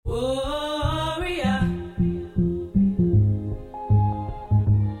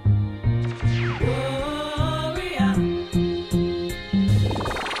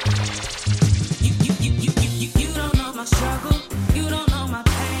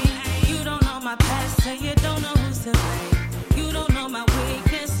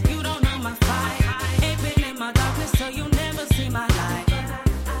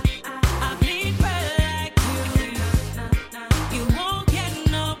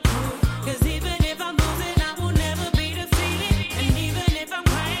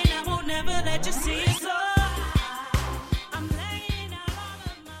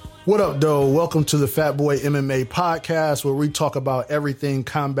What up, though? Welcome to the Fat Boy MMA podcast, where we talk about everything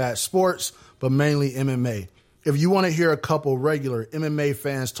combat sports, but mainly MMA. If you want to hear a couple regular MMA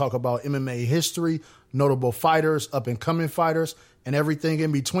fans talk about MMA history, notable fighters, up-and-coming fighters, and everything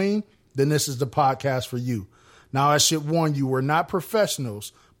in between, then this is the podcast for you. Now, I should warn you, we're not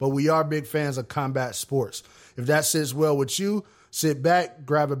professionals, but we are big fans of combat sports. If that sits well with you, sit back,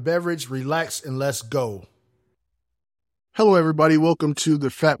 grab a beverage, relax, and let's go. Hello, everybody. Welcome to the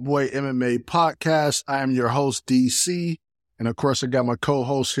Fat Boy MMA podcast. I am your host, DC. And of course, I got my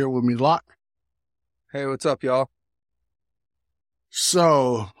co-host here with me, Locke. Hey, what's up, y'all?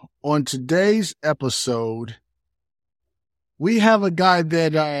 So, on today's episode, we have a guy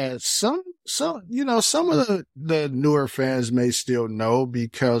that some of the newer fans may still know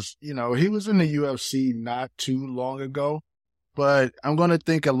because, he was in the UFC not too long ago. But I'm going to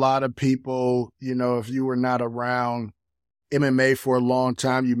think a lot of people, if you were not around MMA for a long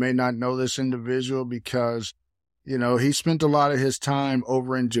time, you may not know this individual because, he spent a lot of his time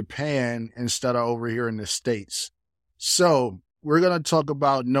over in Japan instead of over here in the States. So we're going to talk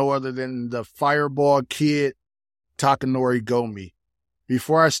about no other than the Fireball Kid, Takanori Gomi.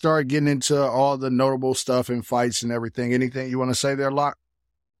 Before I start getting into all the notable stuff and fights and everything, anything you want to say there, Locke?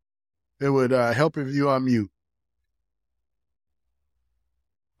 It would help if you unmute.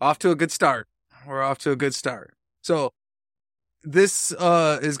 Off to a good start. We're off to a good start. So this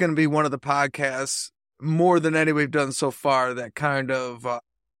is going to be one of the podcasts, more than any we've done so far, that kind of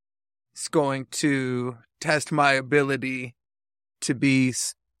is going to test my ability to be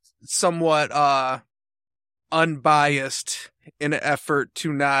somewhat unbiased in an effort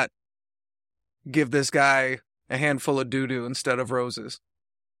to not give this guy a handful of doo-doo instead of roses.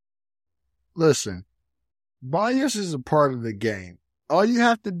 Listen, bias is a part of the game. All you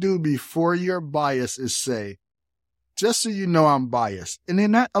have to do before you're biased is say, just so you know I'm biased. And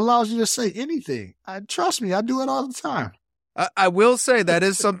then that allows you to say anything. Trust me, I do it all the time. I will say that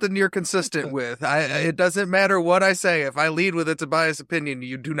is something you're consistent with. It doesn't matter what I say. If I lead with it's a biased opinion,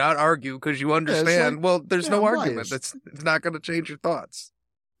 you do not argue because you understand, there's no argument. It's not going to change your thoughts.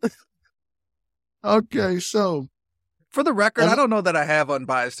 Okay, so. For the record, I don't know that I have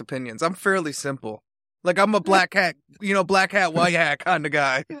unbiased opinions. I'm fairly simple. Like I'm a black hat, black hat, white hat kind of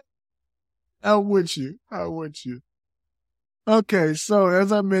guy. I'm with you. Okay, so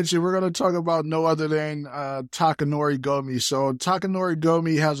as I mentioned, we're going to talk about no other than Takanori Gomi. So Takanori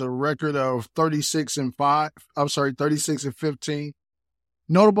Gomi has a record of 36 and 15.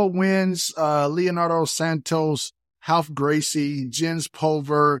 Notable wins, Leonardo Santos, Ralph Gracie, Jens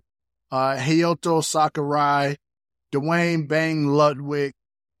Pulver, Hayato Sakurai, Dwayne Bang Ludwig,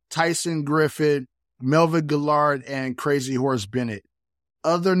 Tyson Griffith, Melvin Gillard, and Crazy Horse Bennett.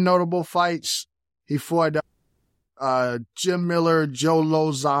 Other notable fights, he fought Jim Miller, Joe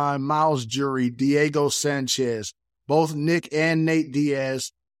Lozon, Miles Jury, Diego Sanchez, both Nick and Nate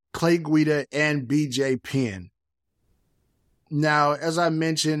Diaz, Clay Guida, and BJ Penn. Now, as I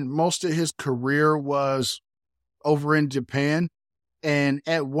mentioned, most of his career was over in Japan. And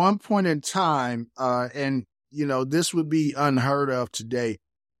at one point in time, this would be unheard of today,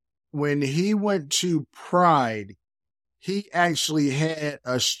 when he went to Pride, he actually had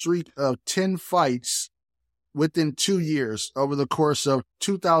a streak of 10 fights within 2 years over the course of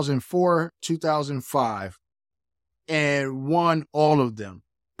 2004, 2005, and won all of them.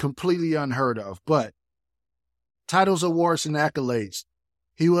 Completely unheard of. But titles, awards, and accolades.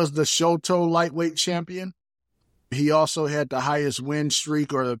 He was the Shoto lightweight champion. He also had the highest win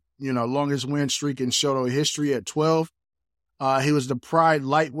streak, or the longest win streak in Shoto history at 12. He was the Pride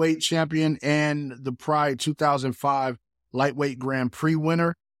lightweight champion and the Pride 2005 lightweight Grand Prix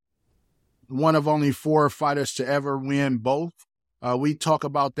winner. One of only 4 fighters to ever win both. We talk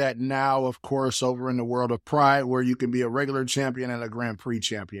about that now, of course, over in the world of Pride, where you can be a regular champion and a Grand Prix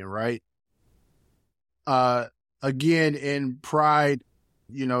champion, right? Again, in Pride,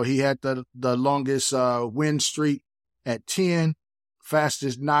 he had the longest win streak at 10,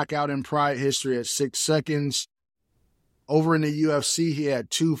 fastest knockout in Pride history at 6 seconds. Over in the UFC, he had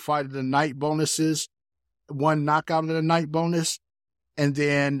 2 Fight of the Night bonuses, 1 knockout of the night bonus, and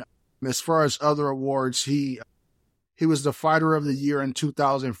then as far as other awards, he was the Fighter of the Year in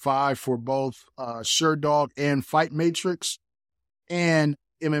 2005 for both SureDog and Fight Matrix. And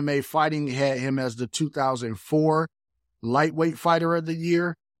MMA Fighting had him as the 2004 Lightweight Fighter of the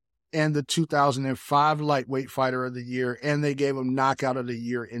Year and the 2005 Lightweight Fighter of the Year. And they gave him Knockout of the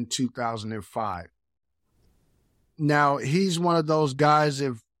Year in 2005. Now, he's one of those guys,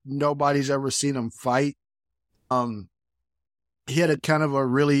 if nobody's ever seen him fight, he had a kind of a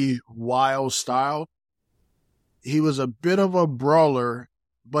really wild style. He was a bit of a brawler,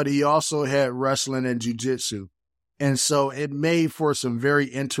 but he also had wrestling and jiu-jitsu. And so it made for some very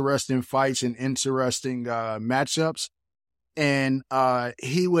interesting fights and interesting matchups. And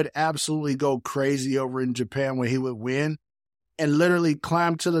he would absolutely go crazy over in Japan when he would win and literally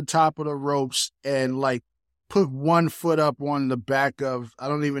climb to the top of the ropes and like put one foot up on the back of, I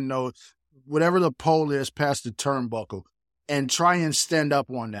don't even know, whatever the pole is past the turnbuckle and try and stand up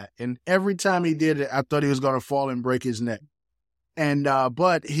on that. And every time he did it, I thought he was going to fall and break his neck. And,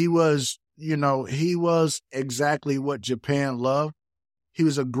 but he was, he was exactly what Japan loved. He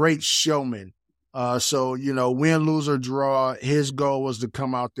was a great showman. So, win, lose, or draw, his goal was to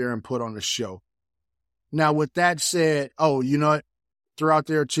come out there and put on a show. Now, with that said, throughout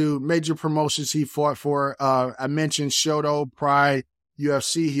there too, major promotions he fought for. I mentioned Shoto, Pride,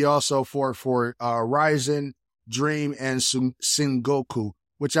 UFC. He also fought for Ryzen, Dream, and Sengoku,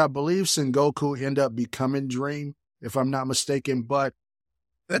 which I believe Sengoku ended up becoming Dream, if I'm not mistaken. But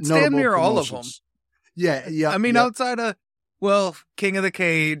that's damn near all of them. Yeah. I mean, outside of, King of the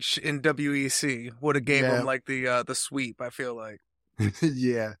Cage in WEC would have gave him like the sweep, I feel like.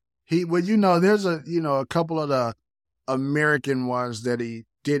 Yeah. There's a couple of the American ones that he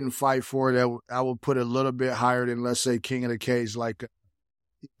didn't fight for that I would put a little bit higher than, let's say, King of the Cage, like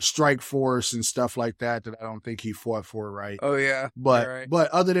Strike Force and stuff like that I don't think he fought for, right? Oh, yeah. But right.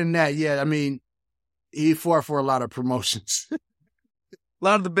 But other than that, I mean, he fought for a lot of promotions. A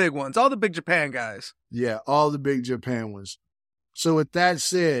lot of the big ones, all the big Japan guys. Yeah, all the big Japan ones. So with that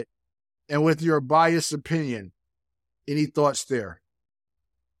said, and with your biased opinion, any thoughts there?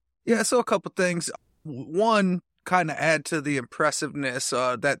 Yeah, so a couple things. One, kind of add to the impressiveness,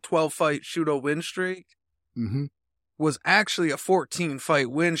 that 12-fight Shudo win streak was actually a 14-fight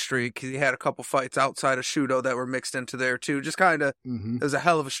win streak. He had a couple fights outside of Shudo that were mixed into there, too. Just kind of, it was a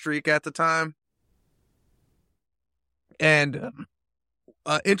hell of a streak at the time. And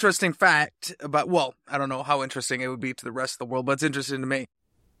interesting fact about, I don't know how interesting it would be to the rest of the world, but it's interesting to me.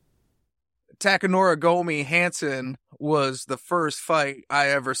 Takanori Gomi Hansen was the first fight I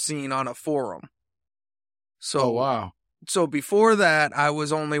ever seen on a forum. So, wow. So before that, I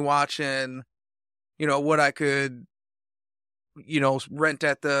was only watching, what I could, rent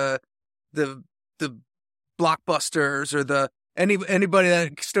at the Blockbusters or anybody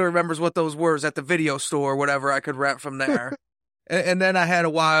that still remembers what those were at the video store or whatever I could rent from there. And then I had a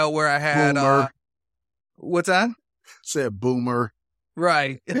while where I had, what's that? Said Boomer.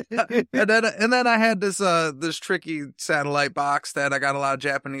 Right. and then I had this tricky satellite box that I got a lot of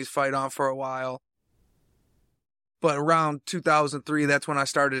Japanese fight on for a while. But around 2003, that's when I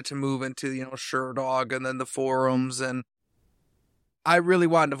started to move into, Sherdog and then the forums. And I really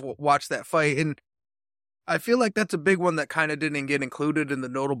wanted to watch that fight. And I feel like that's a big one that kind of didn't get included in the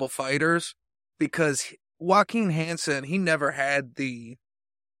notable fighters because Joaquin Hansen, he never ended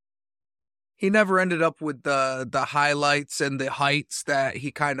up with the highlights and the heights that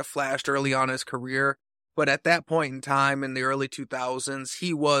he kind of flashed early on in his career. But at that point in time in the early 2000s,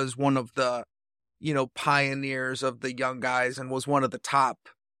 he was one of the, pioneers of the young guys and was one of the top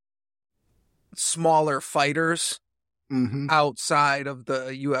smaller fighters outside of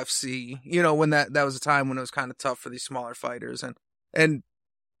the UFC. When that was a time when it was kind of tough for these smaller fighters. And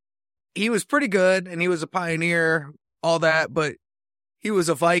he was pretty good and he was a pioneer, all that, but he was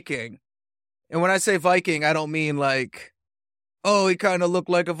a Viking. And when I say Viking, I don't mean like, he kind of looked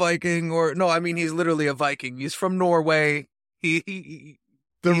like a Viking no, I mean, he's literally a Viking. He's from Norway. He's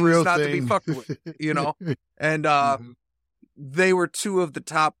real not thing. To be fucked with, And they were two of the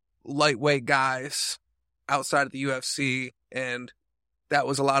top lightweight guys outside of the UFC. And that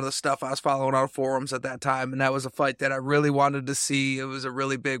was a lot of the stuff I was following on forums at that time. And that was a fight that I really wanted to see. It was a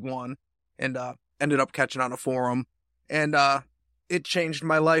really big one and ended up catching on a forum. And it changed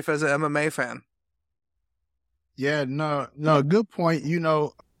my life as an MMA fan. Yeah, no, good point.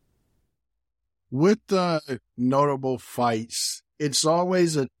 With the notable fights, it's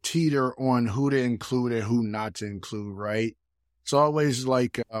always a teeter on who to include and who not to include, right? It's always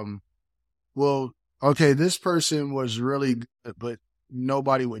like, this person was really good, but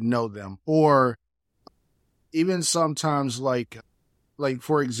nobody would know them. Or even sometimes like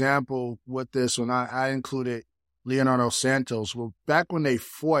for example, with this one, I included Leonardo Santos. Well, back when they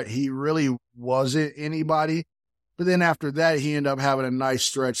fought, he really wasn't anybody. But then after that, he ended up having a nice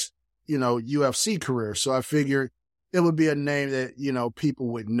stretch, UFC career. So I figured it would be a name that, people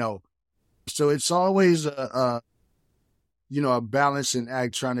would know. So it's always a balancing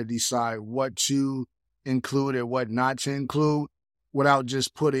act trying to decide what to include and what not to include without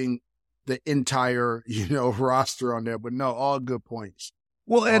just putting the entire, roster on there. But no, all good points.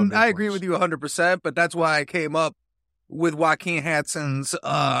 Well, and I agree with you 100%, but that's why I came up with Joaquin Hadson's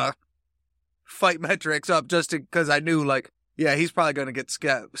fight metrics up just because I knew, like, yeah, he's probably going to get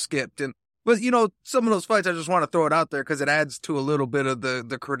skipped. But, some of those fights, I just want to throw it out there because it adds to a little bit of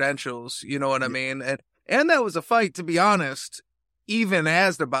the credentials, you know what I mean? And that was a fight, to be honest, even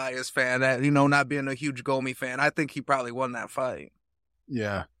as the biased fan, not being a huge Gomi fan, I think he probably won that fight.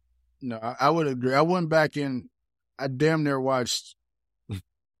 Yeah. No, I would agree. I went back in, I damn near watched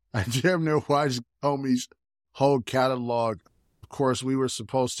Gomi's whole catalog. Of course, we were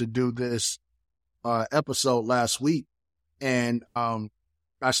supposed to do this episode last week, and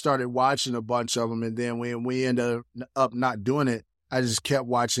I started watching a bunch of them, and then when we ended up not doing it, I just kept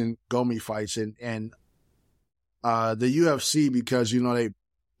watching Gomi fights and the UFC, because they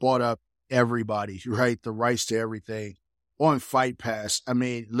bought up everybody, right? The rights to everything on Fight Pass. I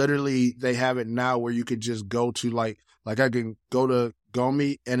mean, literally, they have it now where you could just go to like I can go to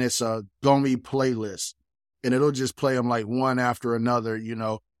Gomi, and it's a Gomi playlist, and it'll just play them like one after another,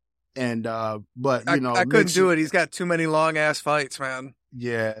 And but I couldn't do it. He's got too many long ass fights, man.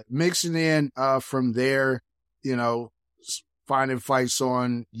 Yeah, mixing in from there, finding fights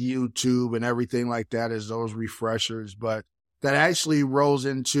on YouTube and everything like that as those refreshers. But that actually rolls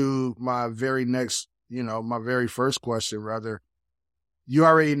into my very next, my very first question, rather. You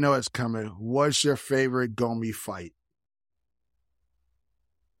already know it's coming. What's your favorite Gomi fight?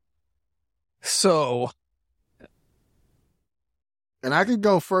 So, and I could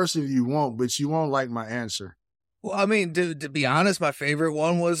go first if you want, but you won't like my answer. Well, I mean, to be honest, my favorite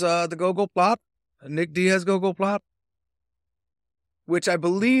one was the Go Plot, Nick Diaz Go Plot, which I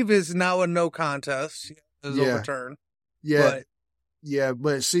believe is now a no contest. Is overturned. Yeah,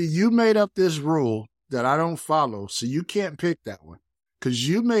 but see, you made up this rule that I don't follow, so you can't pick that one, because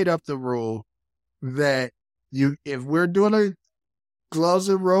you made up the rule that if we're doing a gloves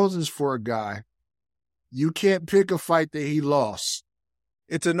and roses for a guy, you can't pick a fight that he lost.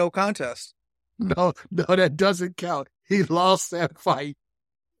 It's a no contest. No, that doesn't count. He lost that fight.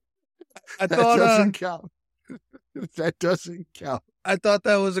 That doesn't count. That doesn't count. I thought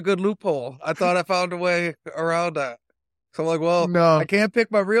that was a good loophole. I thought I found a way around that. So I'm like, well, no. I can't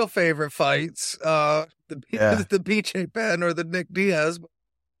pick my real favorite fights, the BJ Penn or the Nick Diaz. But,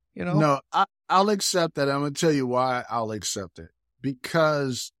 No, I'll accept that. I'm going to tell you why I'll accept it.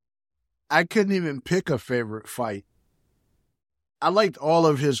 Because I couldn't even pick a favorite fight. I liked all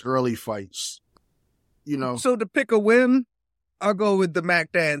of his early fights. So to pick a win, I'll go with the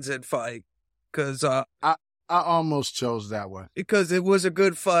Mac Danzig fight, because I almost chose that one because it was a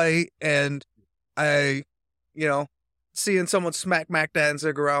good fight, and I, seeing someone smack Mac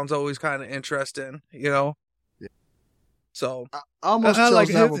Danzig around is always kind of interesting, Yeah. So I almost chose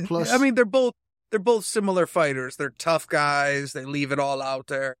that one. Plus, I mean, they're both similar fighters. They're tough guys. They leave it all out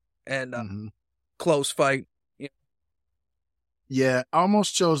there, and close fight. Yeah, I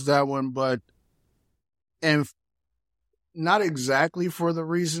almost chose that one, and not exactly for the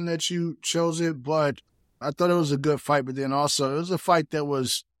reason that you chose it, but I thought it was a good fight. But then also, it was a fight that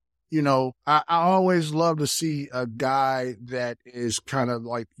was, I always love to see a guy that is kind of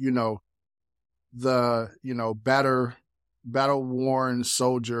like, the, battle-worn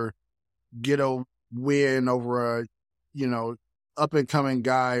soldier get a win over a, up-and-coming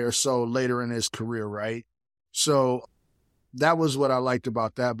guy or so later in his career, right? So that was what I liked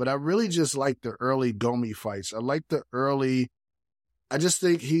about that. But I really just like the early Gomi fights. I just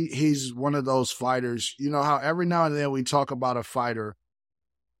think he's one of those fighters, how every now and then we talk about a fighter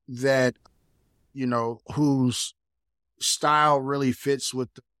that, whose style really fits with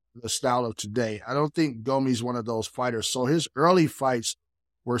the style of today. I don't think Gomi's one of those fighters. So his early fights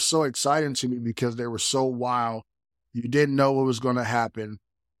were so exciting to me because they were so wild. You didn't know what was going to happen.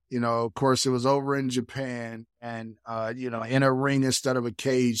 Of course, it was over in Japan and, in a ring instead of a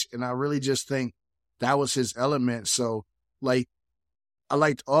cage. And I really just think that was his element. So, I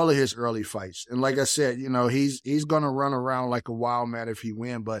liked all of his early fights. And like I said, he's going to run around like a wild man if he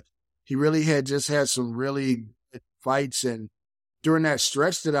wins. But he really had some really good fights. And during that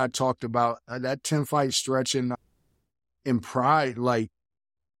stretch that I talked about, that 10-fight stretch in Pride,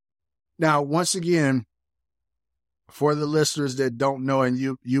 now, once again, for the listeners that don't know, and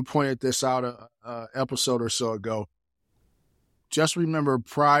you pointed this out a episode or so ago, just remember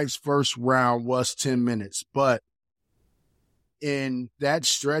Pride's first round was 10 minutes. But in that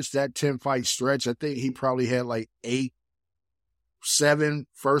stretch, that 10-fight stretch, I think he probably had 7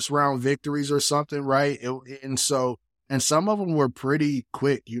 first-round victories or something, right? And some of them were pretty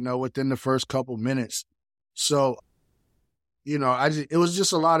quick, within the first couple minutes. So, it was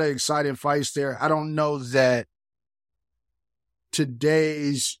just a lot of exciting fights there. I don't know that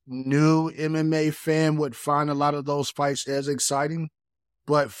today's new MMA fan would find a lot of those fights as exciting.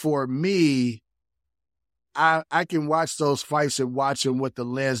 But for me, I can watch those fights and watch them with the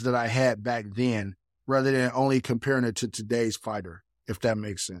lens that I had back then, rather than only comparing it to today's fighter, if that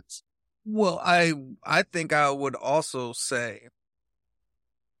makes sense. Well, I think I would also say,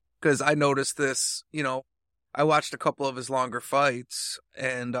 because I noticed this, I watched a couple of his longer fights,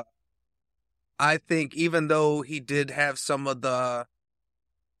 and I think even though he did have some of the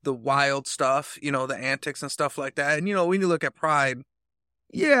wild stuff, the antics and stuff like that, and when you look at Pride,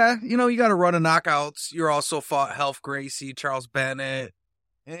 yeah, you got a run of knockouts. You're also fought Health Gracie, Charles Bennett,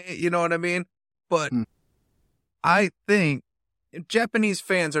 you know what I mean? But I think Japanese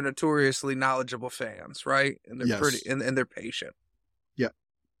fans are notoriously knowledgeable fans, right? And they're Yes. and they're patient. Yeah.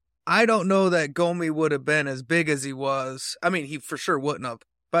 I don't know that Gomi would have been as big as he was. I mean, he for sure wouldn't have.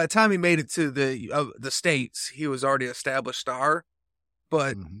 By the time he made it to the States, he was already an established star.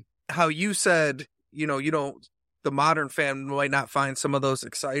 But how you said, the modern fan might not find some of those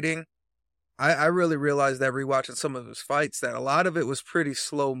exciting. I really realized that rewatching some of his fights that a lot of it was pretty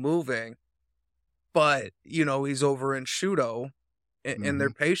slow moving. But, he's over in Shudo and they're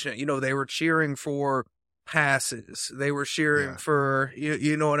patient. They were cheering for passes. They were cheering for,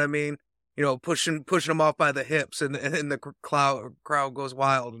 you know what I mean? Pushing them off by the hips and the crowd goes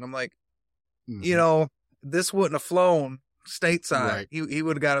wild. And I'm like, this wouldn't have flown stateside. Right. He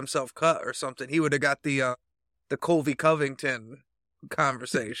would have got himself cut or something. He would have got the Colby Covington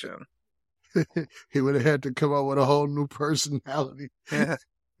conversation. He would have had to come up with a whole new personality. Yeah.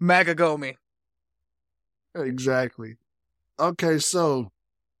 Magagomi. Exactly. Okay, so.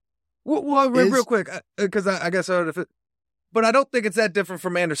 Well, real quick, because I guess but I don't think it's that different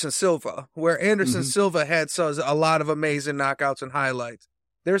from Anderson Silva, where Anderson Silva had a lot of amazing knockouts and highlights.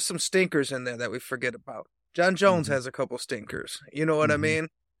 There's some stinkers in there that we forget about. John Jones has a couple stinkers. You know what I mean?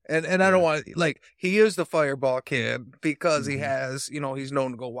 And I don't want he is the fireball kid because he has, he's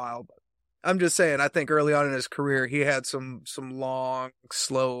known to go wild. I'm just saying, I think early on in his career, he had some long,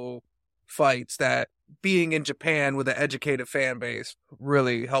 slow fights that being in Japan with an educated fan base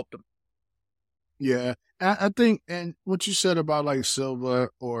really helped him. Yeah. I think, and what you said about like Silva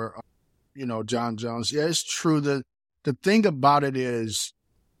or, John Jones, yeah, it's true. The thing about it is,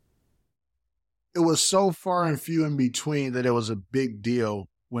 it was so far and few in between that it was a big deal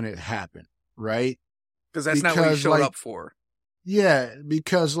when it happened, right? Because that's not what he showed up for. Yeah,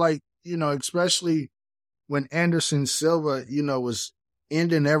 because especially when Anderson Silva, was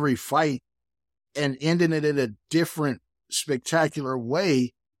ending every fight and ending it in a different spectacular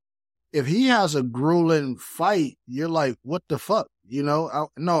way. If he has a grueling fight, you're like, what the fuck? I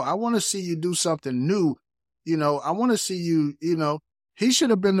want to see you do something new. I want to see you, he should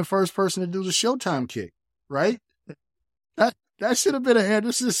have been the first person to do the Showtime kick, right? That should have been an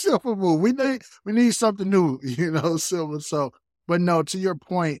Anderson Silva move. We need something new, Silva. So, but no, to your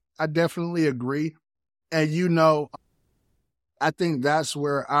point, I definitely agree. And I think that's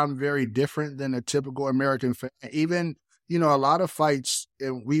where I'm very different than a typical American fan. Even, a lot of fights,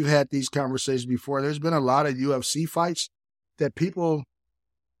 and we've had these conversations before, there's been a lot of UFC fights that people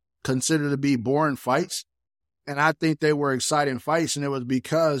consider to be boring fights. And I think they were exciting fights, and it was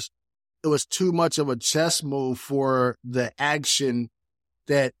because it was too much of a chess move for the action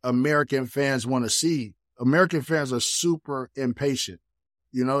that American fans want to see. American fans are super impatient.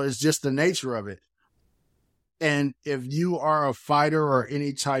 It's just the nature of it. And if you are a fighter or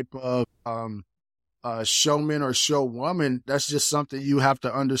any type of showman or showwoman, that's just something you have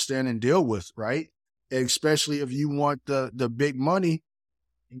to understand and deal with, right? And especially if you want the big money,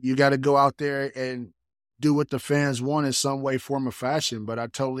 you got to go out there and do what the fans want in some way, form, or fashion. But I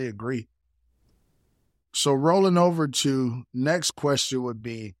totally agree. So rolling over to next question would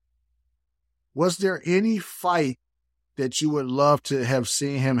be, was there any fight that you would love to have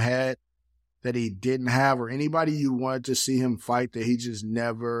seen him had that he didn't have, or anybody you wanted to see him fight that he just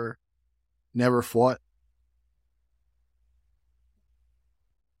never fought?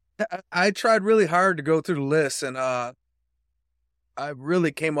 I tried really hard to go through the list, and I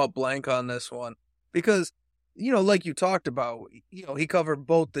really came up blank on this one because, like you talked about, he covered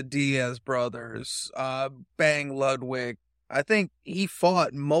both the Diaz brothers, Bang Ludwig. I think he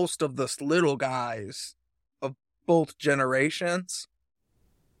fought most of the little guys of both generations.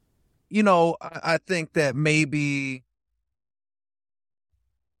 I think that maybe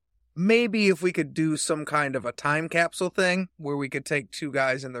if we could do some kind of a time capsule thing where we could take two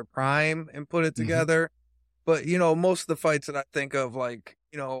guys in their prime and put it together. But, most of the fights that I think of, like,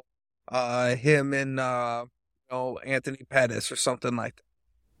 him and, Anthony Pettis or something like that.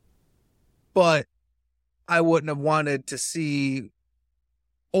 But I wouldn't have wanted to see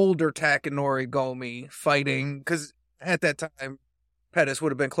older Takanori Gomi fighting, because at that time, Pettis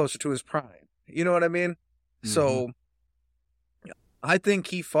would have been closer to his prime. You know what I mean? Mm-hmm. So I think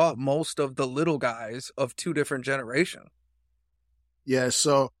he fought most of the little guys of two different generations. Yeah,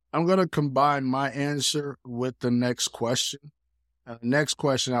 so I'm going to combine my answer with the next question. And the next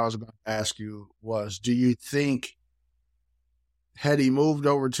question I was going to ask you was, do you think had he moved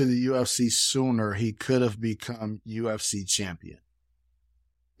over to the UFC sooner, he could have become UFC champion?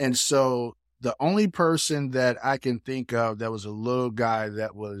 And so the only person that I can think of that was a little guy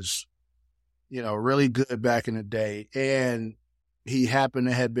that was, really good back in the day, and he happened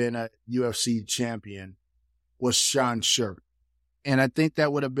to have been a UFC champion, was Sean Shirk. And I think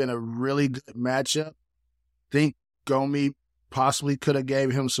that would have been a really good matchup. I think Gomi possibly could have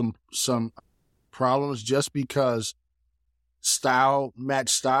gave him some problems just because match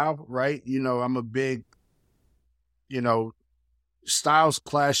style, right? I'm a big, styles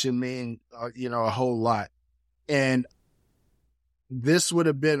clashing mean, a whole lot. And this would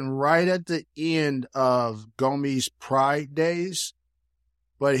have been right at the end of Gomi's Pride days,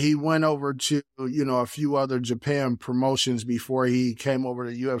 but he went over to, a few other Japan promotions before he came over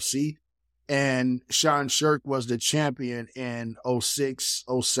to UFC. And Sean Shirk was the champion in 06,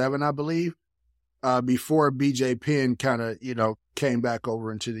 07, I believe, before BJ Penn kind of, came back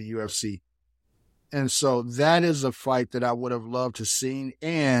over into the UFC. And so that is a fight that I would have loved to seen.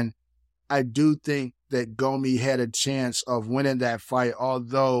 And I do think that Gomi had a chance of winning that fight,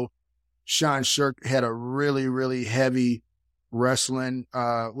 although Sean Shirk had a really, really heavy wrestling.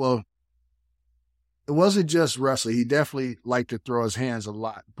 Well, it wasn't just wrestling. He definitely liked to throw his hands a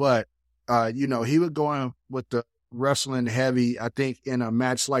lot. But, he would go in with the wrestling heavy, I think, in a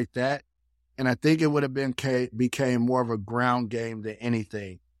match like that. And I think it would have became more of a ground game than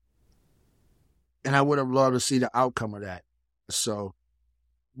anything. And I would have loved to see the outcome of that. So,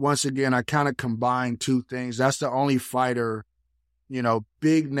 once again, I kind of combined two things. That's the only fighter,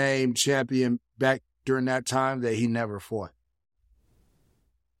 big name champion back during that time that he never fought.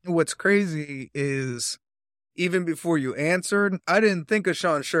 What's crazy is, even before you answered, I didn't think of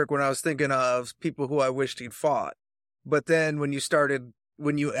Sean Shirk when I was thinking of people who I wished he'd fought. But then when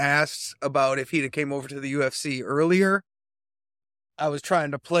you asked about if he'd came over to the UFC earlier, I was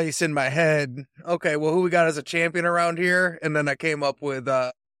trying to place in my head, okay, well, who we got as a champion around here? And then I came up with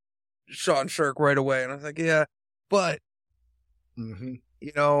Sean Shirk right away. And I was like, yeah, but,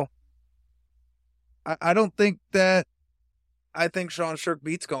 I don't think that, I think Sean Shirk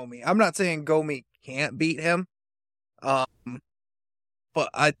beats Gomi. I'm not saying Gomi can't beat him, but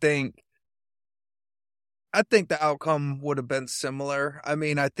I think the outcome would have been similar. I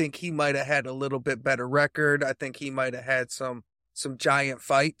mean, I think he might have had a little bit better record. I think he might have had some giant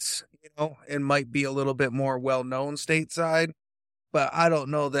fights, and might be a little bit more well-known stateside. But I don't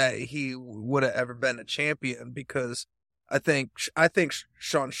know that he would have ever been a champion, because I think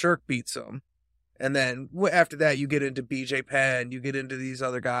Sean Shirk beats him. And then after that, you get into BJ Penn, you get into these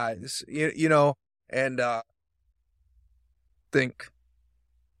other guys, and I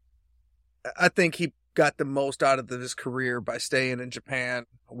think he got the most out of his career by staying in Japan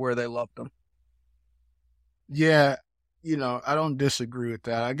where they loved him. Yeah, I don't disagree with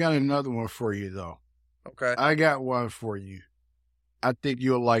that. I got another one for you, though. Okay. I got one for you. I think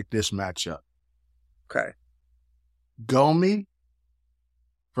you'll like this matchup. Okay. Gomi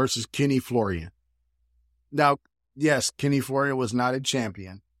versus Kenny Florian. Now, yes, Kenny Florian was not a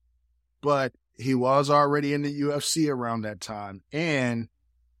champion, but he was already in the UFC around that time. And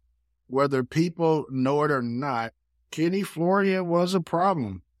whether people know it or not, Kenny Florian was a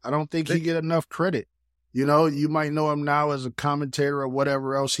problem. I don't think he get enough credit. You might know him now as a commentator or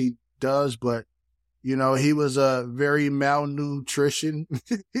whatever else he does, but, he was a very malnutrition.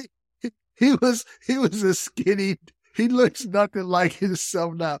 He was a skinny. He looks nothing like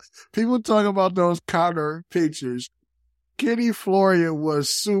himself now. People talk about those counter pictures. Kenny Florian was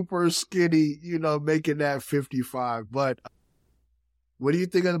super skinny, making that 55. But what are you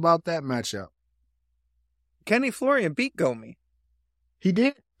thinking about that matchup? Kenny Florian beat Gomi. He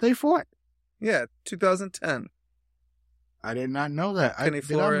did? They fought? Yeah, 2010. I did not know that. Did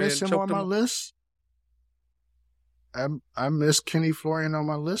I miss him on my list? I missed Kenny Florian on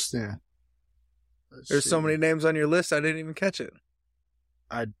my list then. There's so many names on your list, I didn't even catch it.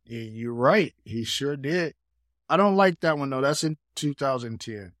 You're right. He sure did. I don't like that one, though. That's in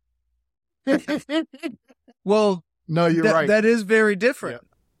 2010. Well, no, you're right. That is very different.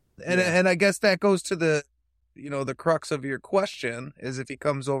 Yeah. And I guess that goes to the crux of your question, is if he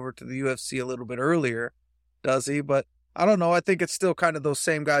comes over to the UFC a little bit earlier, does he? But I don't know. I think it's still kind of those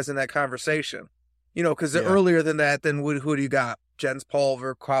same guys in that conversation. You know, because Yeah. earlier than that, then who do you got? Jens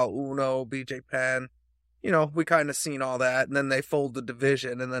Pulver, Kyle Uno, BJ Penn. You know, we kind of seen all that, and then they fold the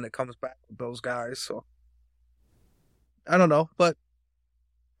division, and then it comes back with those guys. So I don't know, but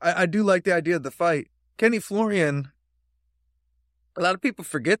I do like the idea of the fight. Kenny Florian, a lot of people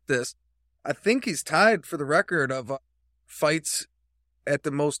forget this. I think he's tied for the record of fights at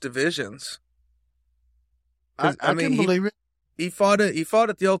the most divisions. I can believe it. He fought at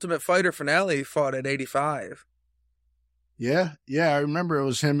the Ultimate Fighter finale. He fought at 85. Yeah, I remember it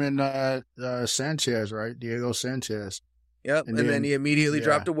was him and Sanchez, right? Diego Sanchez. Yep, and then he immediately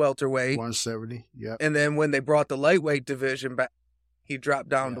dropped to welterweight. 170, yep. And then when they brought the lightweight division back, he dropped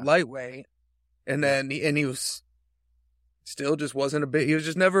down to lightweight. And then he was still just wasn't a big, he was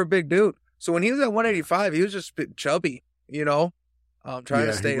just never a big dude. So when he was at 185, he was just a bit chubby, you know, trying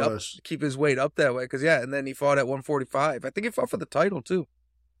to stay up, keep his weight up that way. Because, and then he fought at 145. I think he fought for the title, too.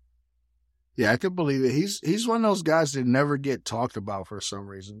 Yeah, I can believe it. He's one of those guys that never get talked about for some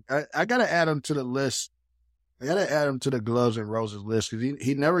reason. I got to add him to the list. I got to add him to the Gloves and Roses list because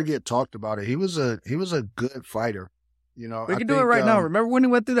he never get talked about it. He was a good fighter. You know, we can do it right now. Remember when he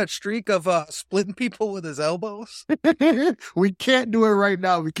went through that streak of splitting people with his elbows? We can't do it right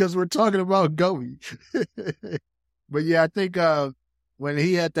now because we're talking about Gomi. But yeah, I think when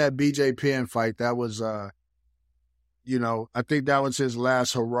he had that BJ Penn fight, that was, you know, I think that was his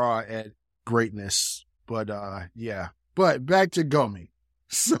last hurrah at greatness. But yeah, but back to Gomi.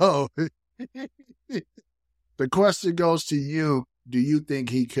 So the question goes to you. Do you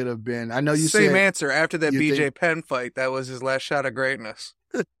think he could have been? I know you Same said answer after that BJ Penn fight. That was his last shot of greatness.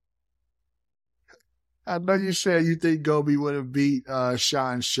 I know you said you think Gomi would have beat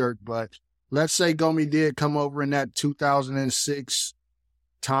Sean Shirk, but let's say Gomi did come over in that 2006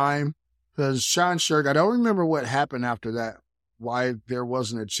 time, because Sean Shirk, I don't remember what happened after that, why there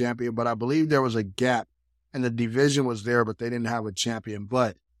wasn't a champion, but I believe there was a gap and the division was there, but they didn't have a champion.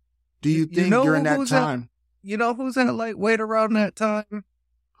 But do you think during that time? You know who's at lightweight around that time?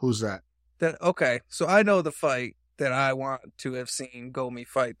 Who's that? Okay, so I know the fight that I want to have seen Gomi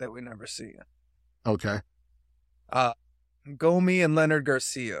fight that we never see. Okay. Gomi and Leonard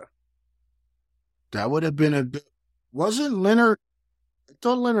Garcia. That would have been a good... Wasn't Leonard... I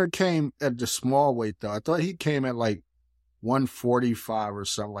thought Leonard came at the small weight, though. I thought he came at like 145 or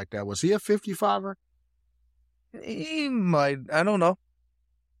something like that. Was he a 55er? He might. I don't know.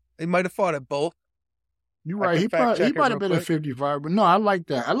 He might have fought at both. You're right. He might have been a 55, but no, I like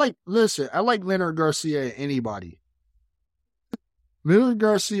that. I like Leonard Garcia at anybody. Leonard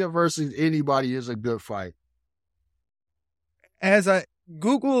Garcia versus anybody is a good fight. As I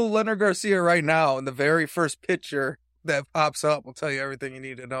Google Leonard Garcia right now, and the very first picture that pops up will tell you everything you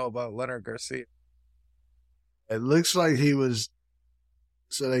need to know about Leonard Garcia. It looks like he was,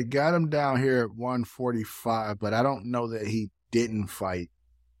 so they got him down here at 145, but I don't know that he didn't fight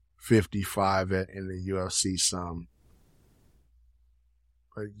 55 in the UFC some.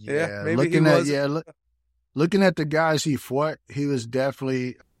 But yeah, maybe looking looking at the guys he fought, he was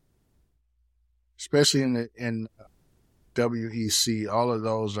definitely, especially in WEC, all of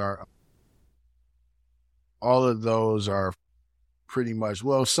those are pretty much,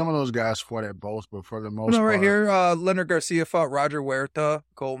 well, some of those guys fought at both, but for the most part. Right here, Leonard Garcia fought Roger Huerta,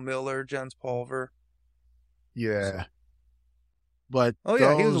 Cole Miller, Jens Pulver. Yeah. But he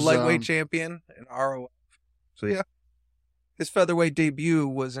was a lightweight champion in ROF. So yeah, his featherweight debut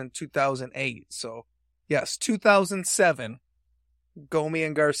was in 2008. So yes, 2007, Gomi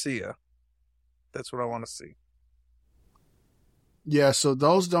and Garcia. That's what I want to see. Yeah, so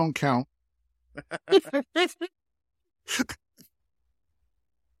those don't count.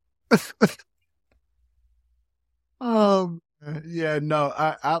 Yeah, no,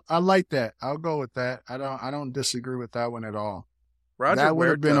 I like that. I'll go with that. I don't disagree with that one at all. That would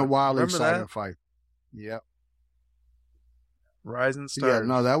have been a wildly exciting fight. Yep. Rising stars. Yeah,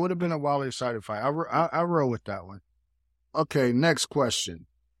 no, that would have been a wildly exciting fight. I roll with that one. Okay, next question.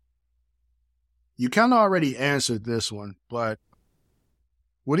 You kind of already answered this one, but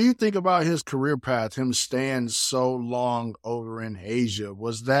what do you think about his career path, him staying so long over in Asia?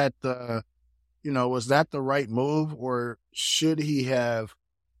 Was that the right move, or should he have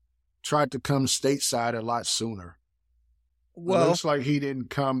tried to come stateside a lot sooner? Well, it looks like he didn't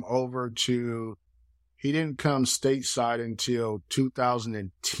come stateside until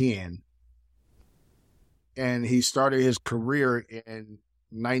 2010. And he started his career in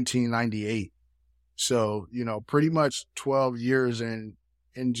 1998. So, pretty much 12 years in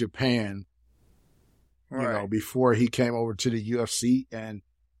Japan, before he came over to the UFC. And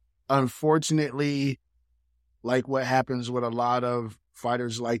unfortunately, like what happens with a lot of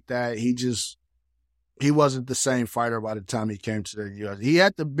fighters like that, he just he wasn't the same fighter by the time he came to the U.S. He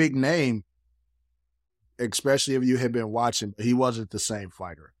had the big name, especially if you had been watching, but he wasn't the same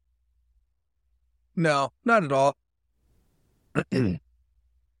fighter. No, not at all.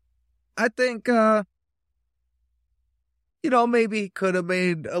 I think, maybe he could have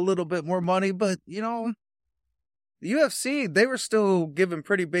made a little bit more money, but, the UFC, they were still giving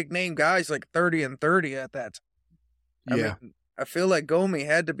pretty big name guys like 30 and 30 at that time. Yeah. I mean, I feel like Gomi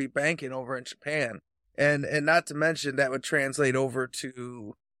had to be banking over in Japan. And not to mention that would translate over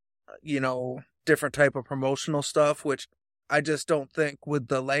to, different type of promotional stuff, which I just don't think with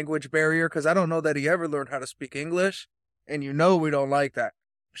the language barrier, because I don't know that he ever learned how to speak English. And we don't like that.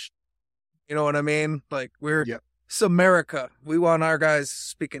 You know what I mean? Like, it's America. We want our guys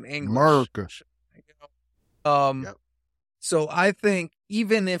speaking English. America. So I think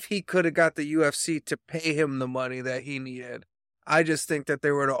even if he could have got the UFC to pay him the money that he needed, I just think that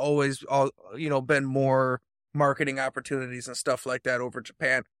there would have always, been more marketing opportunities and stuff like that over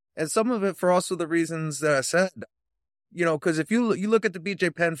Japan. And some of it for also the reasons that I said, because if you look at the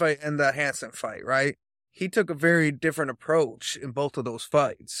BJ Penn fight and the Hansen fight, right? He took a very different approach in both of those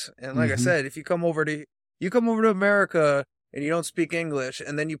fights. And like I said, if you come over to America and you don't speak English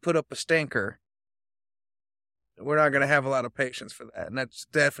and then you put up a stinker, we're not going to have a lot of patience for that. And that's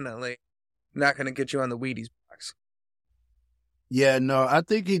definitely not going to get you on the Wheaties box. Yeah, no, I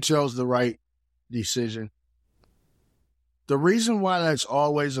think he chose the right decision. The reason why that's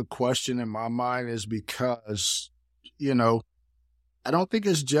always a question in my mind is because, I don't think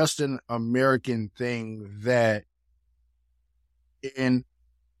it's just an American thing that, and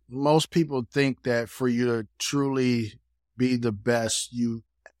most people think that for you to truly be the best, you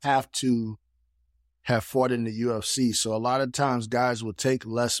have to have fought in the UFC. So a lot of times guys will take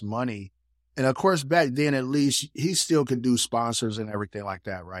less money. And of course, back then, at least he still could do sponsors and everything like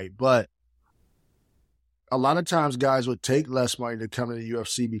that, right? But a lot of times guys would take less money to come to the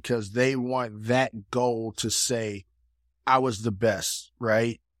UFC because they want that goal to say, I was the best,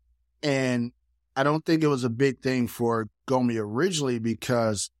 right? And I don't think it was a big thing for Gomi originally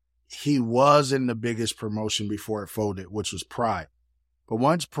because he was in the biggest promotion before it folded, which was Pride. But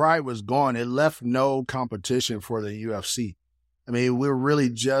once Pride was gone, it left no competition for the UFC. I mean, we're really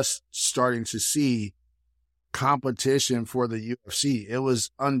just starting to see competition for the UFC. It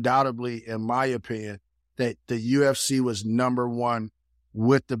was undoubtedly, in my opinion, that the UFC was number one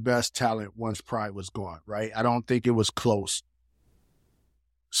with the best talent once Pride was gone, right? I don't think it was close.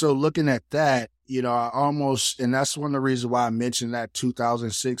 So looking at that, and that's one of the reasons why I mentioned that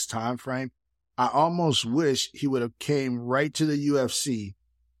 2006 timeframe. I almost wish he would have came right to the UFC,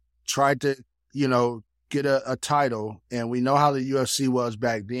 tried to, get a title. And we know how the UFC was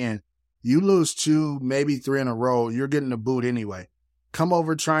back then. You lose 2, maybe 3 in a row, you're getting the boot anyway. Come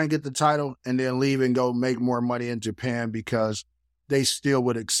over, try and get the title, and then leave and go make more money in Japan because they still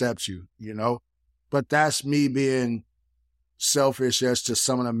would accept you, But that's me being selfish as to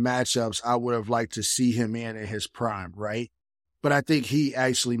some of the matchups I would have liked to see him in his prime, right? But I think he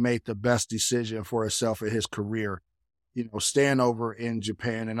actually made the best decision for himself in his career, staying over in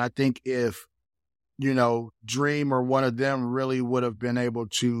Japan. And I think if, Dream or one of them really would have been able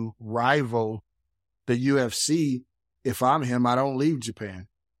to rival the UFC, if I'm him, I don't leave Japan,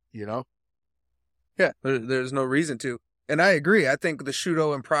 Yeah, there's no reason to. And I agree. I think the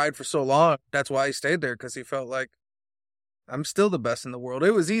Shudo and Pride for so long, that's why he stayed there, because he felt like, I'm still the best in the world.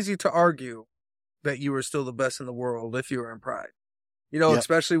 It was easy to argue that you were still the best in the world if you were in Pride.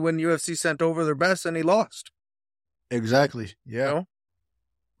 Especially when UFC sent over their best and he lost. Exactly. Yeah.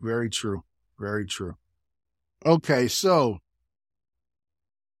 Very true. Very true. Okay, so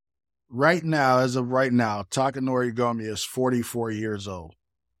as of right now, Takanori Gomi is 44 years old.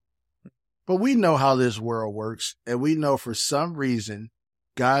 But we know how this world works, and we know for some reason,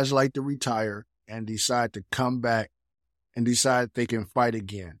 guys like to retire and decide to come back and decide they can fight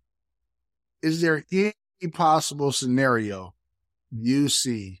again. Is there any possible scenario you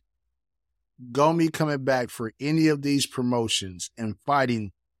see Gomi coming back for any of these promotions and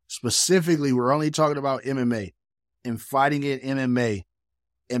fighting specifically, we're only talking about MMA, and fighting in MMA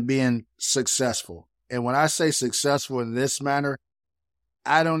and being successful? And when I say successful in this manner,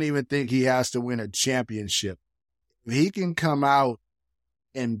 I don't even think he has to win a championship. If he can come out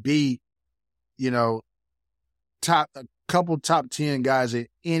and beat, a couple top 10 guys in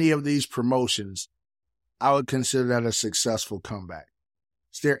any of these promotions, I would consider that a successful comeback.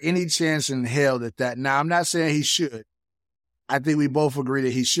 Is there any chance in hell that now I'm not saying he should. I think we both agree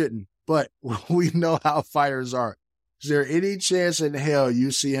that he shouldn't, but we know how fighters are. Is there any chance in hell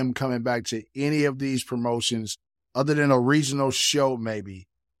you see him coming back to any of these promotions other than a regional show maybe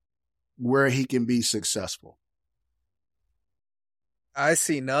where he can be successful? I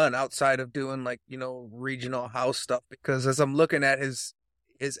see none outside of doing like, regional house stuff, because as I'm looking at his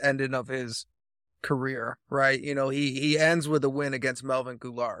ending of his career, right? He ends with a win against Melvin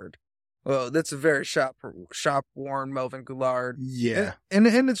Goulart. Well, that's a very shop worn Melvin Goulart. Yeah. And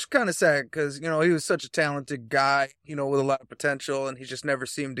it's kind of sad because, he was such a talented guy, with a lot of potential, and he just never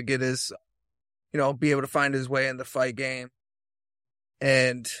seemed to get his, be able to find his way in the fight game.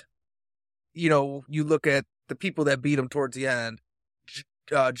 And, you look at the people that beat him towards the end,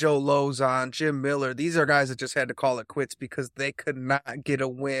 Joe Lozon, Jim Miller. These are guys that just had to call it quits because they could not get a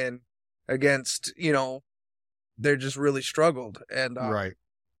win against, they just really struggled. And, right.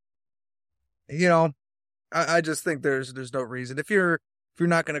 I just think there's no reason. If you're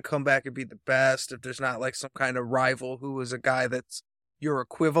not going to come back and be the best, if there's not like some kind of rival who is a guy that's your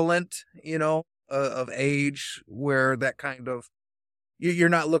equivalent, of age, where that kind of, you're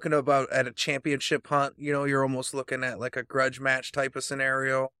not looking at a championship hunt, you're almost looking at like a grudge match type of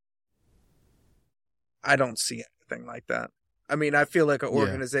scenario. I don't see anything like that. I mean, I feel like an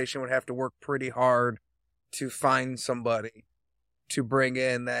organization would have to work pretty hard to find somebody to bring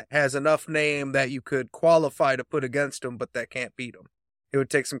in that has enough name that you could qualify to put against them, but that can't beat them. It would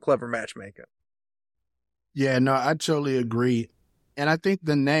take some clever matchmaking. Yeah, no, I totally agree. And I think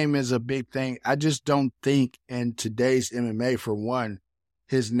the name is a big thing. I just don't think in today's MMA, for one,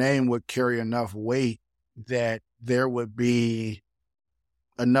 his name would carry enough weight that there would be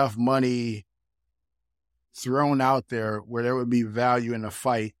enough money thrown out there where there would be value in a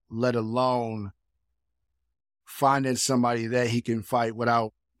fight, let alone finding somebody that he can fight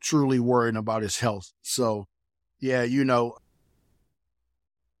without truly worrying about his health. So, yeah,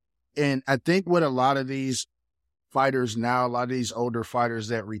 and I think with a lot of these fighters now, a lot of these older fighters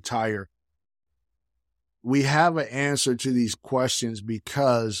that retire, we have an answer to these questions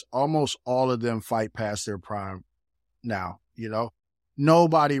because almost all of them fight past their prime now,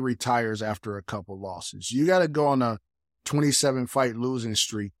 Nobody retires after a couple losses. You got to go on a 27-fight losing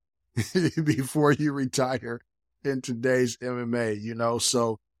streak before you retire in today's MMA,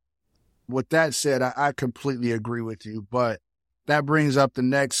 So with that said, I completely agree with you. But that brings up the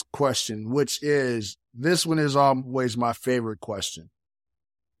next question, which is, this one is always my favorite question.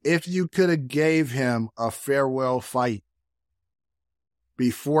 If you could have gave him a farewell fight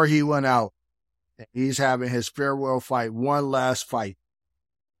before he went out, he's having his farewell fight, one last fight.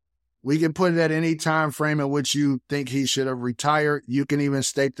 We can put it at any time frame in which you think he should have retired. You can even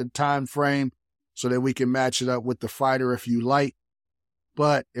state the time frame so that we can match it up with the fighter if you like.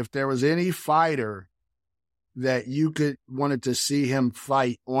 But if there was any fighter that you wanted to see him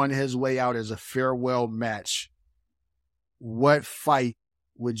fight on his way out as a farewell match, what fight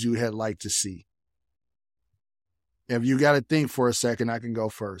would you have liked to see? If you got to think for a second, I can go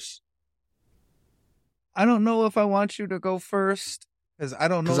first. I don't know if I want you to go first, because I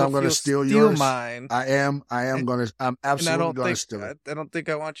don't know if I'm going to steal yours. Mine. I'm absolutely going to steal it. I don't think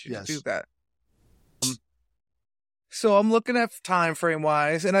I want you to do that. So I'm looking at time frame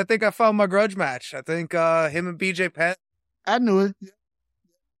wise, and I think I found my grudge match. I think him and BJ Penn. I knew it.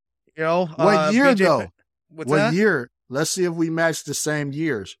 What year though? What year? Let's see if we match the same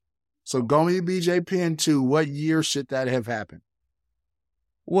years. So Gomi BJ Penn 2, what year should that have happened?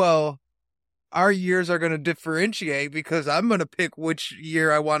 Well, our years are going to differentiate because I'm going to pick which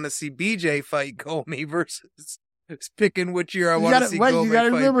year I want to see BJ fight Gomi versus picking which year I want to see Gomi. You got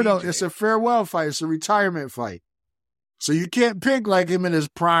to remember, BJ. though, it's a farewell fight. It's a retirement fight. So you can't pick like him in his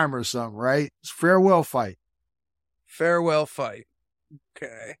prime or something, right? It's a farewell fight. Farewell fight.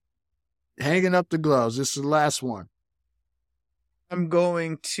 Okay. Hanging up the gloves. This is the last one. I'm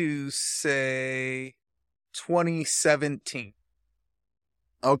going to say 2017.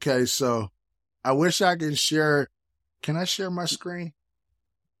 Okay, so I wish I could share. Can I share my screen?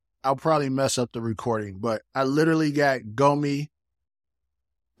 I'll probably mess up the recording, but I literally got Gomi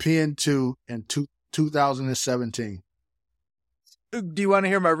PN2 in 2017. Do you want to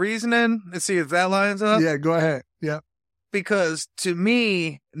hear my reasoning and see if that lines up? Yeah, go ahead. Yeah. Because to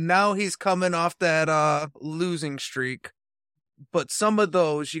me, now he's coming off that losing streak. But some of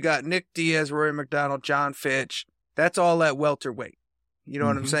those, you got Nick Diaz, Rory McDonald, John Fitch. That's all at welterweight. You know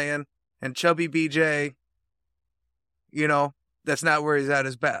what I'm saying? And Chubby BJ, that's not where he's at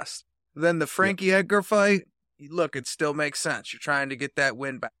his best. Then the Frankie Edgar fight, look, it still makes sense. You're trying to get that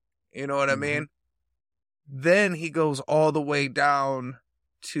win back. You know what I mean? Then he goes all the way down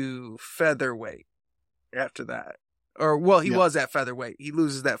to featherweight after that. Or, well, he was at featherweight. He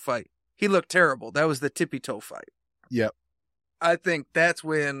loses that fight. He looked terrible. That was the tippy toe fight. Yep. I think that's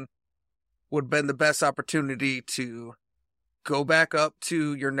when would have been the best opportunity to go back up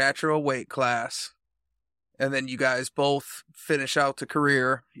to your natural weight class, and then you guys both finish out the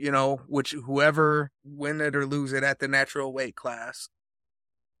career, whoever win it or lose it at the natural weight class.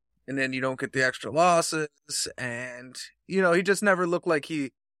 And then you don't get the extra losses. And, he just never looked like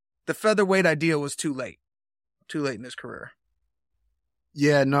the featherweight idea was too late in his career.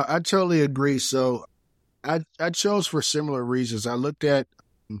 Yeah, no, I totally agree. So I chose for similar reasons. I looked at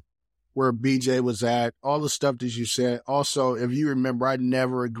where BJ was at, all the stuff that you said. Also, if you remember, I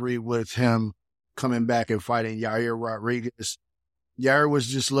never agreed with him coming back and fighting Yair Rodriguez. Yair was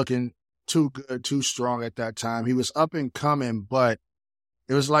just looking too good, too strong at that time. He was up and coming, but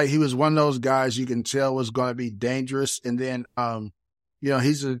it was like he was one of those guys you can tell was going to be dangerous. And then,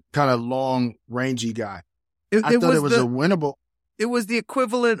 he's a kind of long, rangy guy. I thought it was a winnable. It was the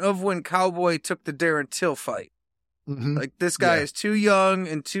equivalent of when Cowboy took the Darren Till fight. Mm-hmm. Like, this guy is too young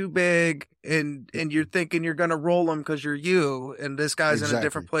and too big, and you're thinking you're going to roll him because you're you, and this guy's in a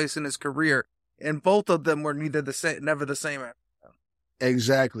different place in his career. And both of them were never the same.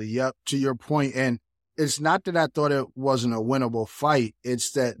 Exactly. Yep. To your point. And it's not that I thought it wasn't a winnable fight.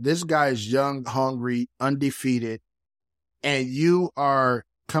 It's that this guy is young, hungry, undefeated, and you are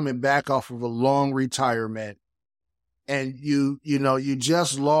coming back off of a long retirement. And you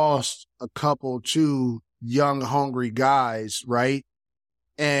just lost a couple to young, hungry guys, right?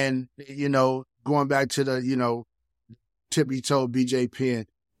 And, going back to the, tippy-toe BJ Penn,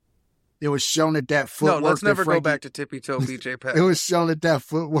 it was shown that footwork. No, let's never go back to tippy-toe BJ Penn. It was shown that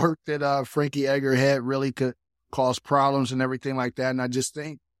footwork that Frankie Edgar had really could cause problems and everything like that. And I just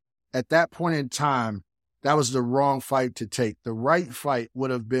think at that point in time, that was the wrong fight to take. The right fight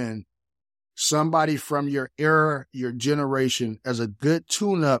would have been somebody from your era, your generation, as a good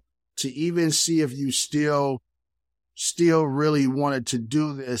tune-up to even see if you still really wanted to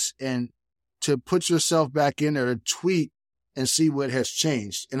do this and to put yourself back in there to tweak and see what has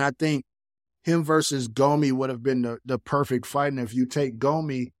changed. And I think him versus Gomi would have been the perfect fight. And if you take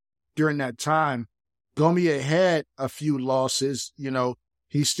Gomi during that time, Gomi had a few losses.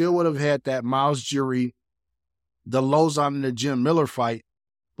 He still would have had that Miles Jury, the Lozon and the Jim Miller fight,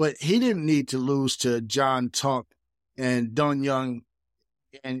 but he didn't need to lose to John Tunk and Dun Young.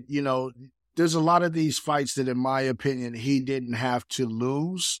 And, there's a lot of these fights that, in my opinion, he didn't have to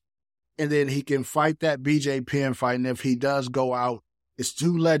lose. And then he can fight that BJ Penn fight. And if he does go out, it's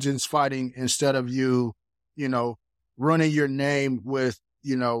two legends fighting instead of you, running your name with,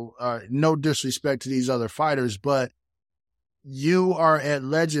 no disrespect to these other fighters, but you are at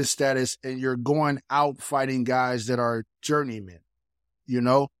legend status and you're going out fighting guys that are journeymen,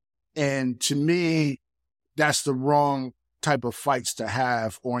 And to me, that's the wrong type of fights to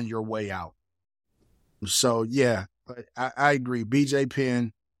have on your way out. So, yeah, but I agree. BJ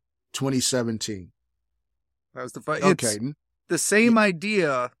Penn, 2017. That was the fight. Okay. It's the same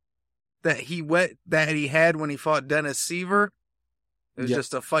idea that he had when he fought Dennis Seaver. It was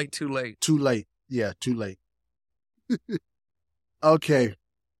just a fight too late. Too late. Yeah, too late. Okay.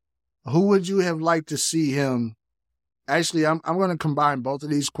 Who would you have liked to see him? Actually, I'm going to combine both of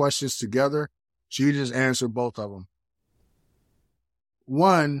these questions together. So you just answer both of them.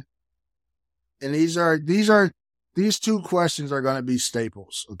 One, and these two questions are going to be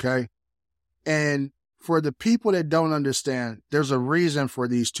staples, okay? And for the people that don't understand, there's a reason for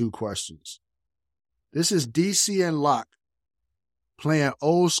these two questions. This is DC and Locke playing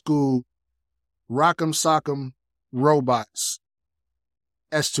old school rock'em sock'em robots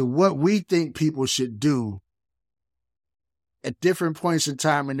as to what we think people should do at different points in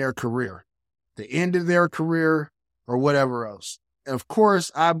time in their career, the end of their career or whatever else. Of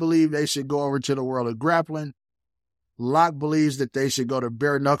course, I believe they should go over to the world of grappling. Locke believes that they should go to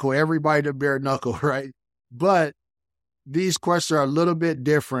bare knuckle, everybody to bare knuckle, right? But these questions are a little bit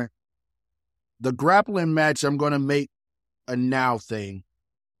different. The grappling match, I'm going to make a now thing.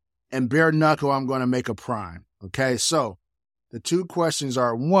 And bare knuckle, I'm going to make a prime. Okay, so the two questions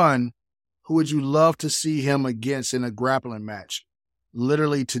are, one, who would you love to see him against in a grappling match?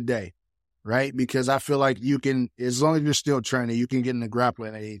 Literally today, right? Because I feel like you can, as long as you're still training, you can get into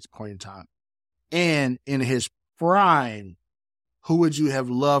grappling at any point in time. And in his prime, who would you have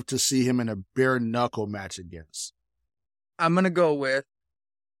loved to see him in a bare knuckle match against? I'm going to go with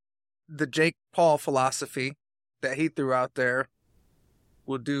the Jake Paul philosophy that he threw out there.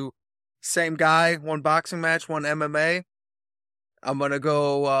 We'll do same guy, one boxing match, one MMA. I'm going to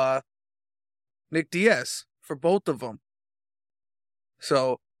go Nick Diaz for both of them.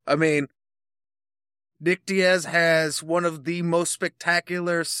 So, I mean, Nick Diaz has one of the most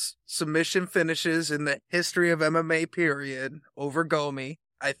spectacular submission finishes in the history of MMA, period, over Gomi.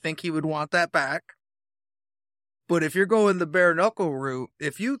 I think he would want that back. But if you're going the bare knuckle route,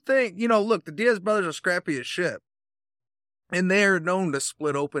 if you think, look, the Diaz brothers are scrappy as shit. And they're known to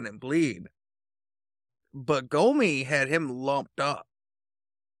split open and bleed. But Gomi had him lumped up.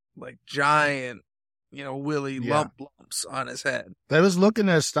 Like giant, Willie lumps on his head. They was looking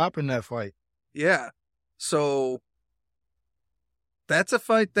at stopping that fight. Yeah. So that's a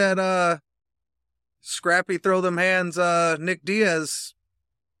fight that scrappy throw them hands Nick Diaz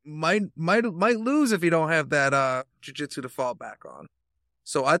might lose if you don't have that jiu-jitsu to fall back on.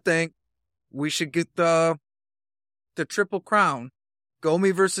 So I think we should get the Triple Crown.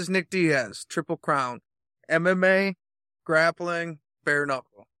 Gomi versus Nick Diaz, Triple Crown. MMA, grappling, bare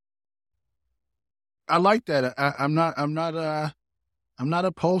knuckle. I like that. I'm not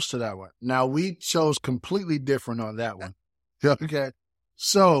opposed to that one. Now we chose completely different on that one. Okay.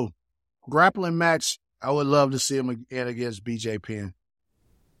 So grappling match, I would love to see him again against BJ Penn.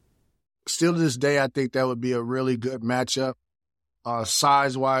 Still to this day, I think that would be a really good matchup.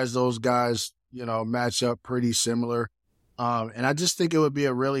 Size-wise, those guys, match up pretty similar. And I just think it would be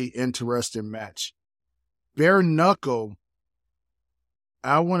a really interesting match. Bare knuckle,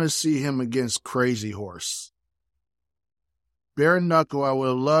 I want to see him against Crazy Horse. Bare knuckle, I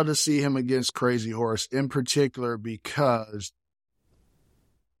would love to see him against Crazy Horse, in particular because,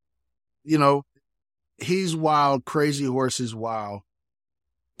 he's wild, Crazy Horse is wild.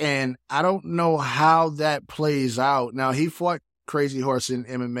 And I don't know how that plays out. Now, he fought Crazy Horse in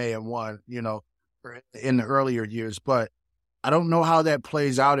MMA and won, in the earlier years, but I don't know how that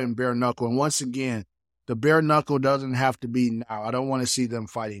plays out in bare knuckle. And once again, the bare knuckle doesn't have to be now. I don't want to see them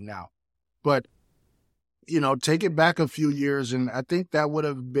fighting now. But, take it back a few years, and I think that would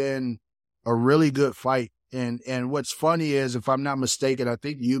have been a really good fight. And what's funny is, if I'm not mistaken, I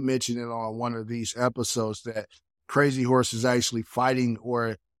think you mentioned it on one of these episodes that Crazy Horse is actually fighting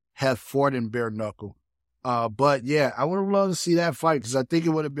or have fought in bare knuckle. But yeah, I would have loved to see that fight because I think it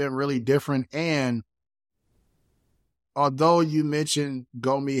would have been really different. And although you mentioned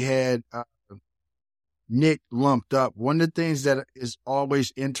Gomi had Nick lumped up, one of the things that is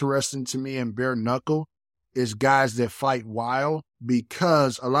always interesting to me in bare knuckle is guys that fight wild,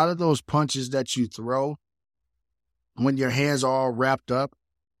 because a lot of those punches that you throw when your hands are all wrapped up,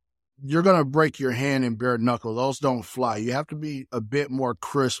 you're going to break your hand in bare knuckle. Those don't fly. You have to be a bit more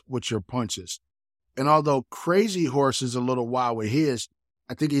crisp with your punches. And although Crazy Horse is a little wild with his,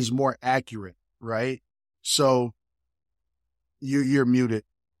 I think he's more accurate, right? So you're muted.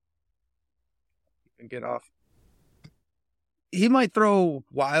 And get off. He might throw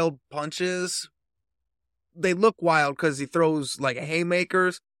wild punches. They look wild because he throws like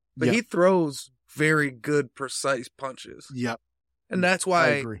haymakers, but he throws very good, precise punches. Yep. And that's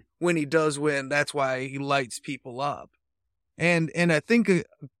why when he does win, that's why he lights people up. And I think an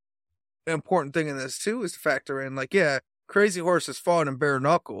important thing in this too is to factor in, Crazy Horse has fought in bare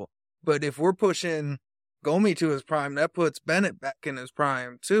knuckle, but if we're pushing Gomi to his prime, that puts Bennett back in his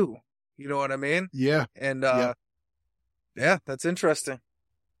prime too. You know what I mean? Yeah. And that's interesting.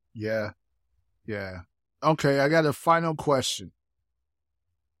 Yeah. Okay, I got a final question.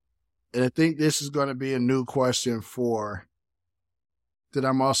 And I think this is going to be a new question that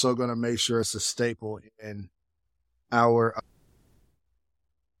I'm also going to make sure it's a staple in our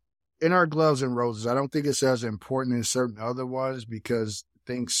Gloves and Roses. I don't think it's as important as certain other ones because I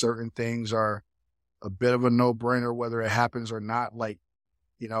think certain things are a bit of a no-brainer whether it happens or not. Like,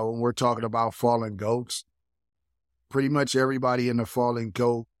 when we're talking about fallen goats, pretty much everybody in the fallen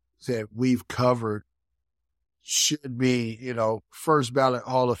goat that we've covered should be, first ballot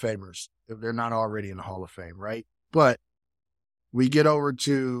Hall of Famers if they're not already in the Hall of Fame, right? But we get over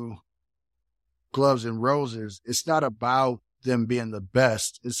to Gloves and Roses. It's not about them being the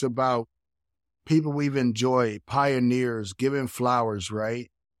best. It's about people we've enjoyed, pioneers, giving flowers, right?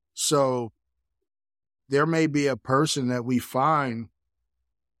 So there may be a person that we find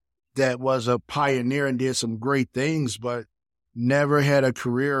that was a pioneer and did some great things, but never had a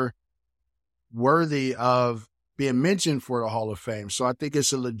career worthy of being mentioned for the Hall of Fame. So I think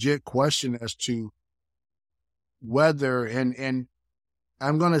it's a legit question as to whether, and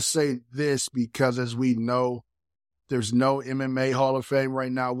I'm going to say this because as we know, there's no MMA Hall of Fame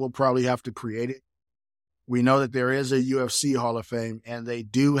right now. We'll probably have to create it. We know that there is a UFC Hall of Fame, and they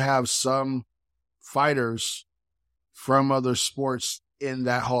do have some fighters from other sports in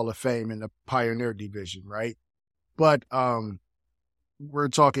that Hall of Fame in the Pioneer division, right? But we're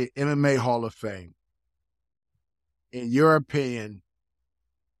talking MMA Hall of Fame. In your opinion,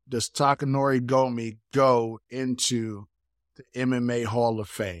 does Takanori Gomi go into the MMA Hall of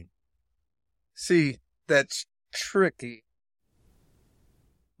Fame? See, that's tricky.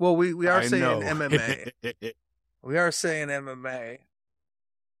 Well, we are saying MMA. We are saying MMA.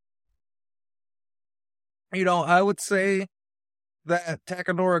 I would say that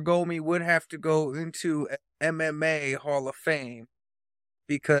Takanori Gomi would have to go into MMA Hall of Fame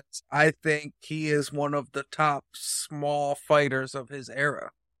because I think he is one of the top small fighters of his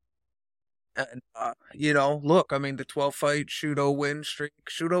era. And, look, I mean, the 12 fight Shudo win streak,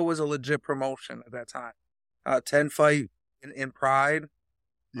 Shudo was a legit promotion at that time. 10 fight in Pride.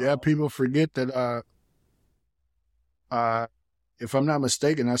 Yeah, people forget that, if I'm not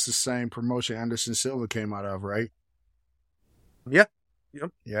mistaken, that's the same promotion Anderson Silva came out of, right? Yeah.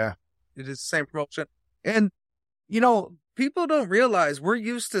 Yep. Yeah. It is the same promotion. And, people don't realize we're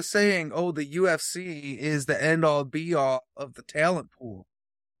used to saying, oh, the UFC is the end all be all of the talent pool.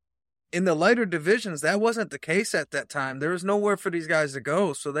 In the lighter divisions, that wasn't the case at that time. There was nowhere for these guys to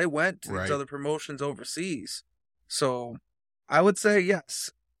go, so they went to these other promotions overseas. So I would say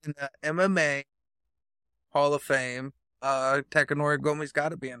yes. In the MMA Hall of Fame, Takanori Gomi's got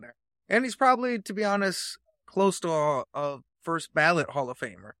to be in there. And he's probably, to be honest, close to a first ballot Hall of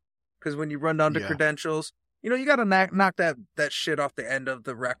Famer. Because when you run down the credentials, you got to knock that shit off the end of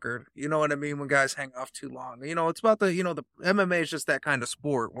the record. You know what I mean? When guys hang off too long. It's about the MMA is just that kind of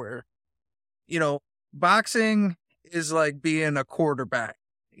sport where, boxing is like being a quarterback,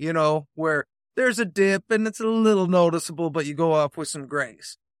 where there's a dip and it's a little noticeable, but you go off with some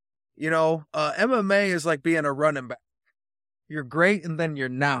grace. MMA is like being a running back. You're great and then you're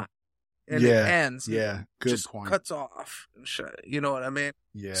not. And it ends. Yeah, good just point. Cuts off and shit. You know what I mean?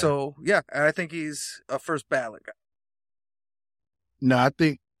 Yeah. So, yeah, I think he's a first ballot guy. No, I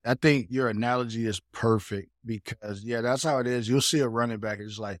think your analogy is perfect because, that's how it is. You'll see a running back,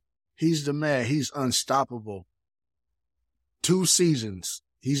 it's like, he's the man. He's unstoppable. 2 seasons,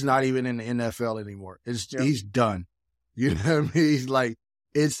 he's not even in the NFL anymore. He's done. You know what I mean? He's like,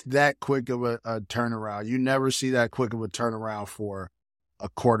 it's that quick of a turnaround. You never see that quick of a turnaround for a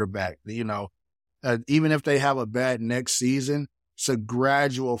quarterback. Even if they have a bad next season, it's a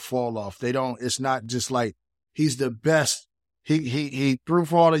gradual fall off. It's not just like he's the best. He threw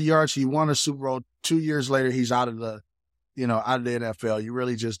for all the yards. He won a Super Bowl. 2 years later, he's out of the NFL. You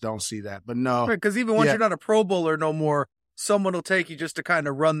really just don't see that. But no. Because even once you're not a Pro Bowler no more, someone will take you just to kind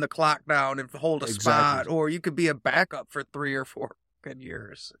of run the clock down and hold a spot. Or you could be a backup for 3 or 4 good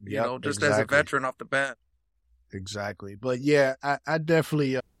years, as a veteran off the bench. Exactly. But yeah, I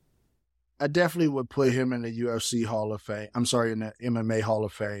definitely would put him in the UFC Hall of Fame. I'm sorry, in the MMA Hall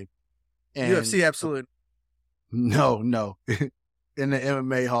of Fame. And UFC, absolutely. No. In the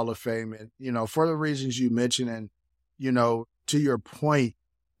MMA Hall of Fame. And, for the reasons you mentioned and, to your point,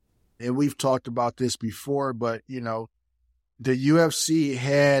 and we've talked about this before, but, the UFC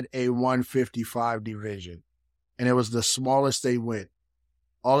had a 155 division and it was the smallest they went.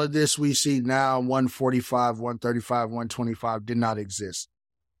 All of this we see now, 145, 135, 125 did not exist.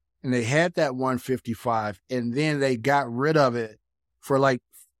 And they had that 155 and then they got rid of it for like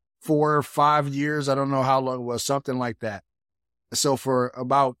 4 or 5 years. I don't know how long it was, something like that. So for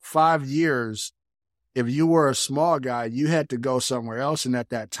about 5 years, if you were a small guy, you had to go somewhere else. And at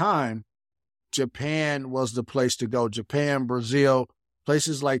that time, Japan was the place to go. Japan, Brazil,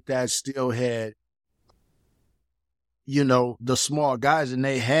 places like that still had, the small guys, and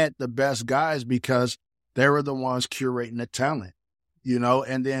they had the best guys because they were the ones curating the talent,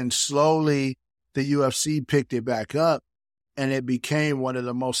 and then slowly the UFC picked it back up and it became one of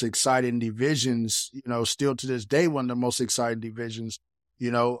the most exciting divisions, still to this day, one of the most exciting divisions,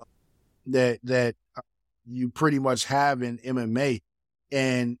 that you pretty much have in MMA.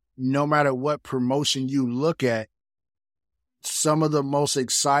 And no matter what promotion you look at, some of the most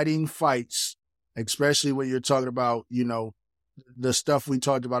exciting fights, especially when you're talking about, the stuff we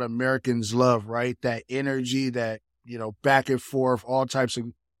talked about Americans love, right? That energy, that, back and forth, all types of,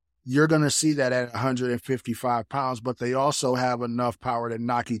 you're going to see that at 155 pounds, but they also have enough power to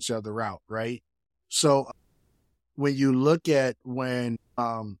knock each other out, right? So when you look at when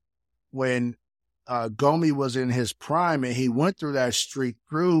Gomi was in his prime and he went through that streak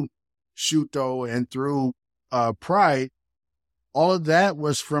through Shuto and through Pride, all of that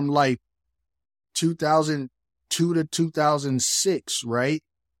was from like 2002 to 2006, right?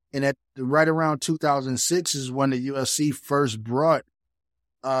 And at right around 2006 is when the UFC first brought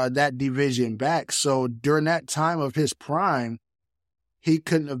that division back. So during that time of his prime, he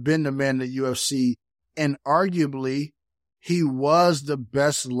couldn't have been the man in the UFC. And arguably, he was the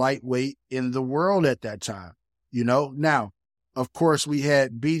best lightweight in the world at that time, Now, of course, we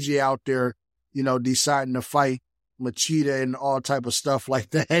had BJ out there, deciding to fight Machida and all type of stuff like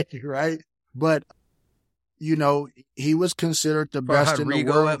that, right? But, he was considered the best in the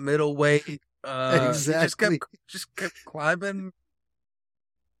world. At middleweight. Exactly. He just kept climbing.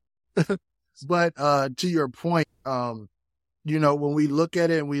 But to your point, when we look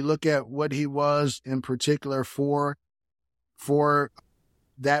at it and we look at what he was in particular for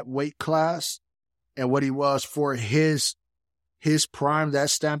that weight class and what he was for his prime, that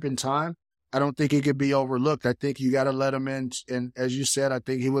stamp in time, I don't think he could be overlooked. I think you got to let him in. And as you said, I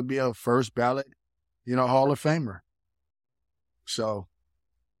think he would be a first ballot, Hall of Famer. So,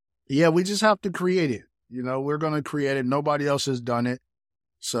 yeah, we just have to create it. We're going to create it. Nobody else has done it.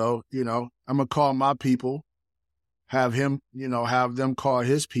 So, I'm going to call my people, have him, have them call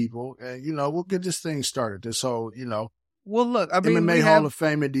his people, and, we'll get this thing started. This whole, well, look, I mean, MMA Hall of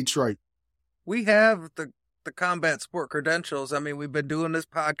Fame in Detroit. We have the combat sport credentials. I mean, we've been doing this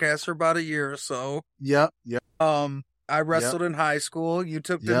podcast for about a year or so. Yep. I wrestled in high school. You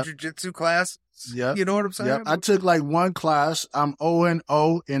took the jiu-jitsu class. Yep. You know what I'm saying? Yep. I took like one class. I'm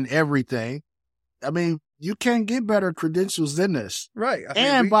 0-0 in everything. I mean, you can't get better credentials than this. Right.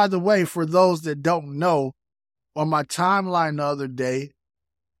 By the way, for those that don't know, on my timeline the other day,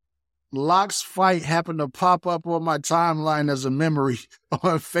 Locke's fight happened to pop up on my timeline as a memory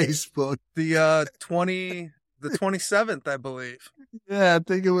on Facebook. The 27th, I believe. Yeah, I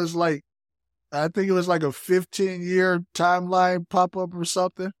think it was like a 15-year timeline pop up or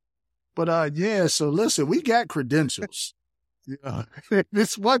something. But so listen, we got credentials.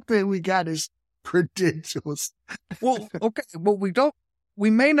 This one thing we got is credentials. Well, okay, but we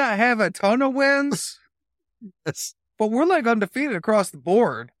may not have a ton of wins. Yes. But we're like undefeated across the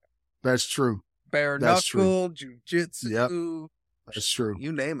board. That's true. Bare knuckle, jiu-jitsu. Yep. That's true.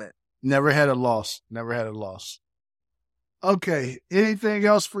 You name it. Never had a loss. Okay. Anything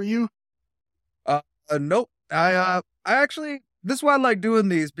else for you? Nope. I actually, this is why I like doing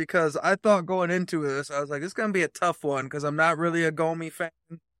these, because I thought going into this, I was like, it's going to be a tough one because I'm not really a Gomi fan.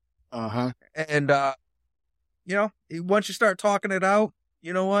 Uh-huh. And, once you start talking it out,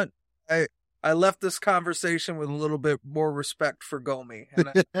 you know what? I left this conversation with a little bit more respect for Gomi.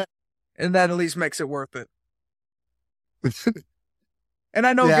 And that at least makes it worth it. And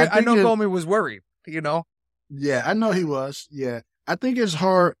I know Gomi was worried, Yeah, I know he was. Yeah. I think it's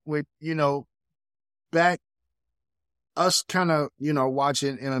hard with, back us kind of,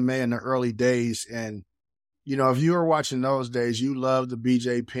 watching MMA in the early days. And, if you were watching those days, you loved the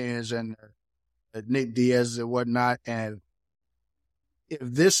BJ Penns and the Nick Diaz and whatnot. And if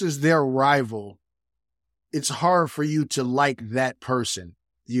this is their rival, it's hard for you to like that person,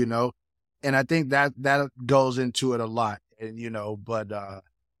 And I think that goes into it a lot, and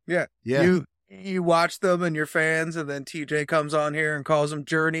yeah. You watch them and you're fans, and then TJ comes on here and calls them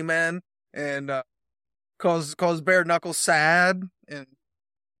journeymen, and calls Bare Knuckles sad, and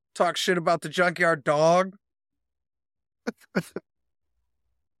talks shit about the Junkyard Dog.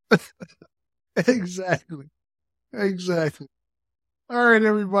 Exactly. All right,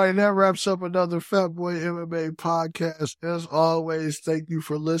 everybody, that wraps up another Fat Boy MMA podcast. As always, thank you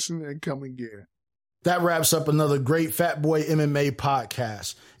for listening and coming again. That wraps up another great Fat Boy MMA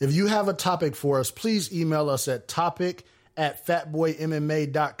podcast. If you have a topic for us, please email us at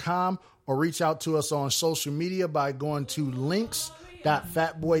topic@fatboymma.com or reach out to us on social media by going to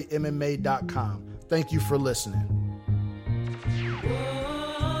links.fatboymma.com. Thank you for listening.